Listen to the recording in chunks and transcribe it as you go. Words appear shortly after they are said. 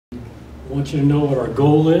I want you to know what our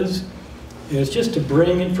goal is. And it's just to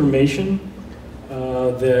bring information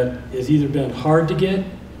that has either been hard to get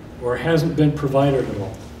or hasn't been provided at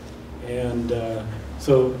all. And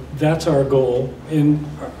so that's our goal. And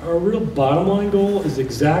our real bottom line goal is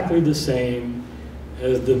exactly the same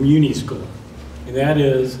as the Muni's goal. And that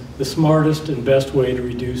is the smartest and best way to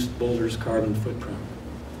reduce Boulder's carbon footprint.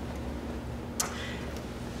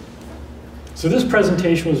 So this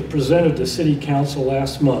presentation was presented to City Council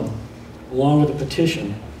last month, along with a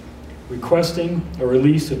petition requesting a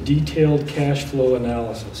release of detailed cash flow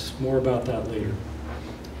analysis. More about that later.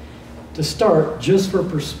 To start, just for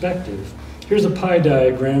perspective, here's a pie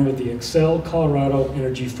diagram of the Excel Colorado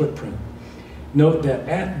energy footprint. Note that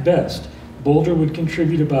at best, Boulder would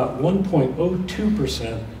contribute about 1.02%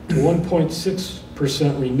 to 1.6%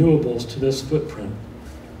 renewables to this footprint.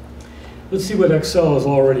 Let's see what Excel has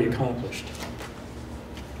already accomplished.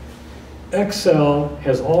 Excel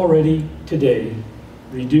has already today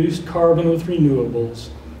reduced carbon with renewables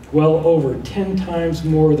well over 10 times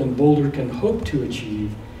more than Boulder can hope to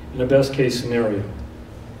achieve in a best case scenario.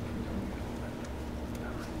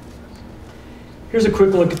 Here's a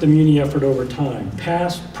quick look at the Muni effort over time,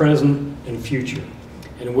 past, present, and future,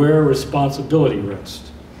 and where responsibility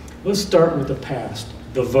rests. Let's start with the past,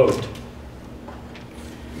 the vote.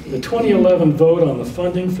 The 2011 vote on the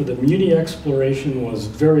funding for the Muni exploration was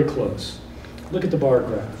very close. Look at the bar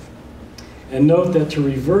graph. And note that to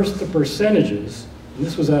reverse the percentages, and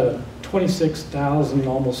this was out of 26,000,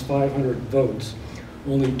 almost 500 votes,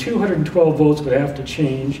 only 212 votes would have to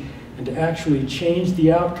change, and to actually change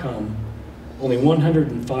the outcome, only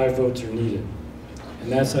 105 votes are needed.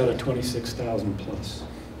 And that's out of 26,000 plus.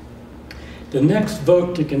 The next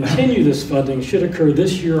vote to continue this funding should occur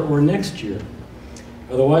this year or next year.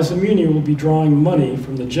 Otherwise, the Muni will be drawing money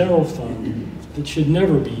from the general fund that should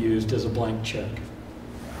never be used as a blank check.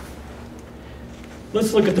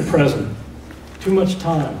 Let's look at the present. Too much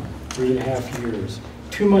time, 3.5 years.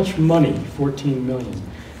 Too much money, 14 million.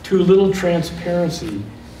 Too little transparency,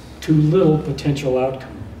 too little potential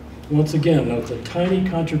outcome. Once again, note the tiny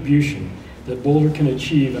contribution that Boulder can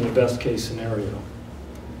achieve in a best case scenario.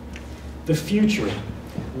 The future.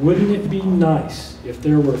 Wouldn't it be nice if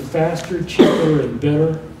there were faster, cheaper, and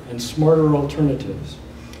better and smarter alternatives?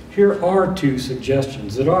 Here are two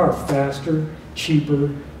suggestions that are faster, cheaper,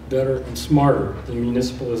 better, and smarter than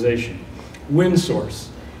municipalization. Wind source.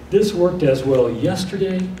 This worked as well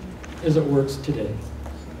yesterday as it works today.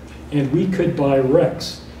 And we could buy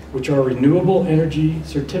RECs, which are renewable energy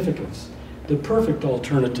certificates, the perfect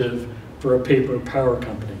alternative for a paper power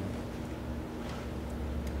company.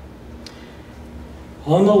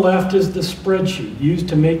 On the left is the spreadsheet used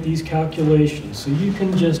to make these calculations, so you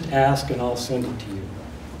can just ask and I'll send it to you.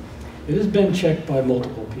 It has been checked by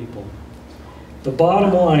multiple people. The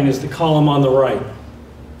bottom line is the column on the right.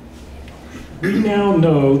 We now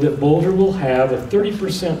know that Boulder will have a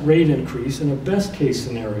 30% rate increase in a best case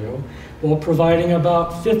scenario while providing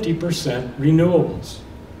about 50% renewables.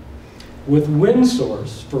 With wind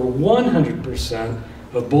source, for 100%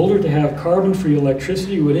 of Boulder to have carbon-free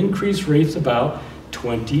electricity would increase rates about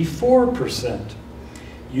 24%.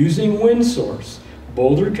 Using wind source,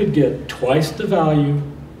 Boulder could get twice the value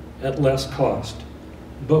at less cost.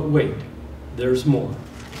 But wait, there's more.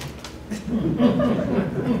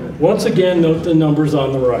 Once again, note the numbers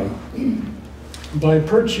on the right. By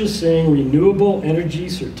purchasing renewable energy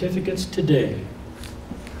certificates today,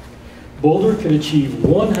 Boulder could achieve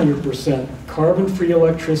 100% carbon-free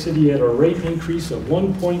electricity at a rate increase of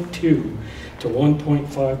 1.2 to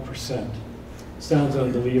 1.5%. Sounds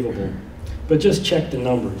unbelievable, but just check the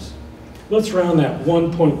numbers. Let's round that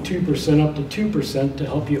 1.2% up to 2% to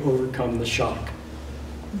help you overcome the shock.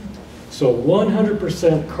 So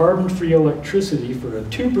 100% carbon-free electricity for a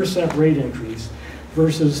 2% rate increase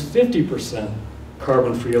versus 50%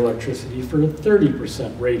 carbon-free electricity for a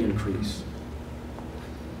 30% rate increase.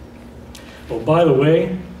 Well, by the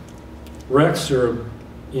way, RECs are,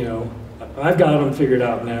 I've got them figured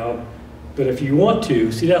out now, but if you want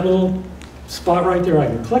to, see that little spot right there? I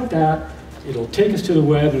can click that, it'll take us to the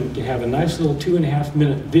web, and we can have a nice little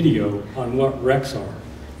 2.5-minute video on what RECs are,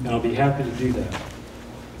 and I'll be happy to do that.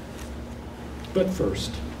 But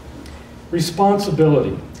first,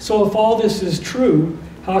 responsibility. So if all this is true,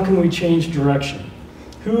 how can we change direction?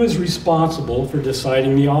 Who is responsible for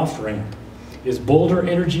deciding the off-ramp? Is Boulder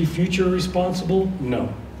Energy Future responsible?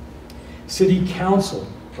 No. City Council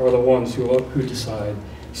are the ones who decide.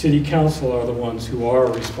 City Council are the ones who are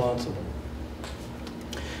responsible.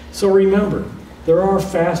 So remember, there are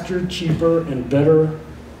faster, cheaper, and better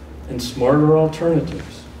and smarter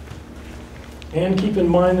alternatives. And keep in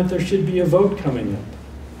mind that there should be a vote coming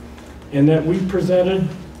up. and that we presented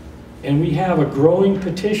and we have a growing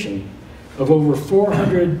petition of over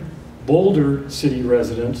 400 Boulder city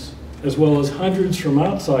residents, as well as hundreds from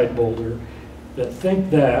outside Boulder, that think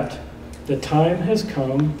that the time has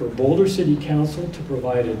come for Boulder City Council to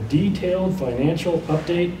provide a detailed financial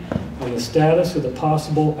update on the status of the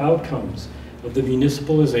possible outcomes of the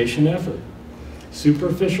municipalization effort.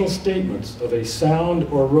 Superficial statements of a sound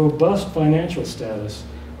or robust financial status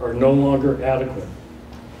are no longer adequate.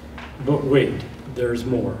 But wait, there's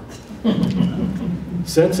more.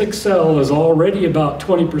 Since Excel is already about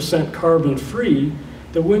 20% carbon free,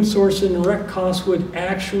 the wind source and rec costs would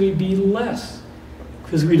actually be less,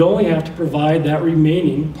 because we'd only have to provide that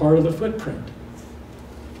remaining part of the footprint.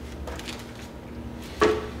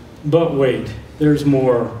 But wait, there's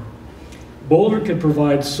more. Boulder could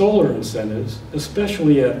provide solar incentives,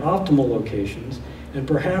 especially at optimal locations, and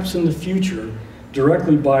perhaps in the future,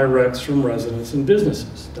 directly buy recs from residents and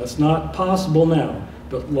businesses. That's not possible now,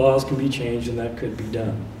 but laws can be changed and that could be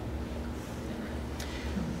done.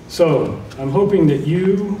 So, I'm hoping that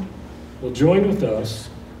you will join with us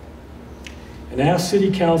and ask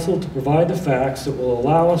City Council to provide the facts that will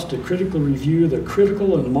allow us to critically review the current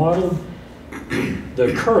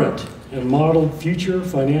and modeled future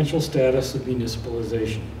financial status of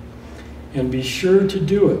municipalization. And be sure to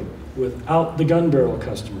do it without the gun barrel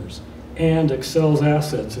customers and Excel's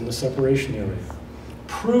assets in the separation area.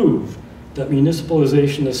 Prove that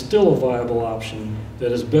municipalization is still a viable option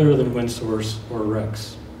that is better than wind source or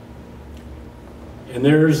RECs. And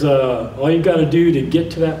there's, all you've got to do to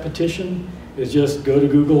get to that petition is just go to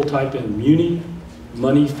Google, type in Muni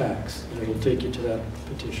Money Facts, and it'll take you to that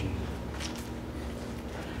petition.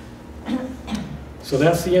 So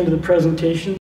that's the end of the presentation.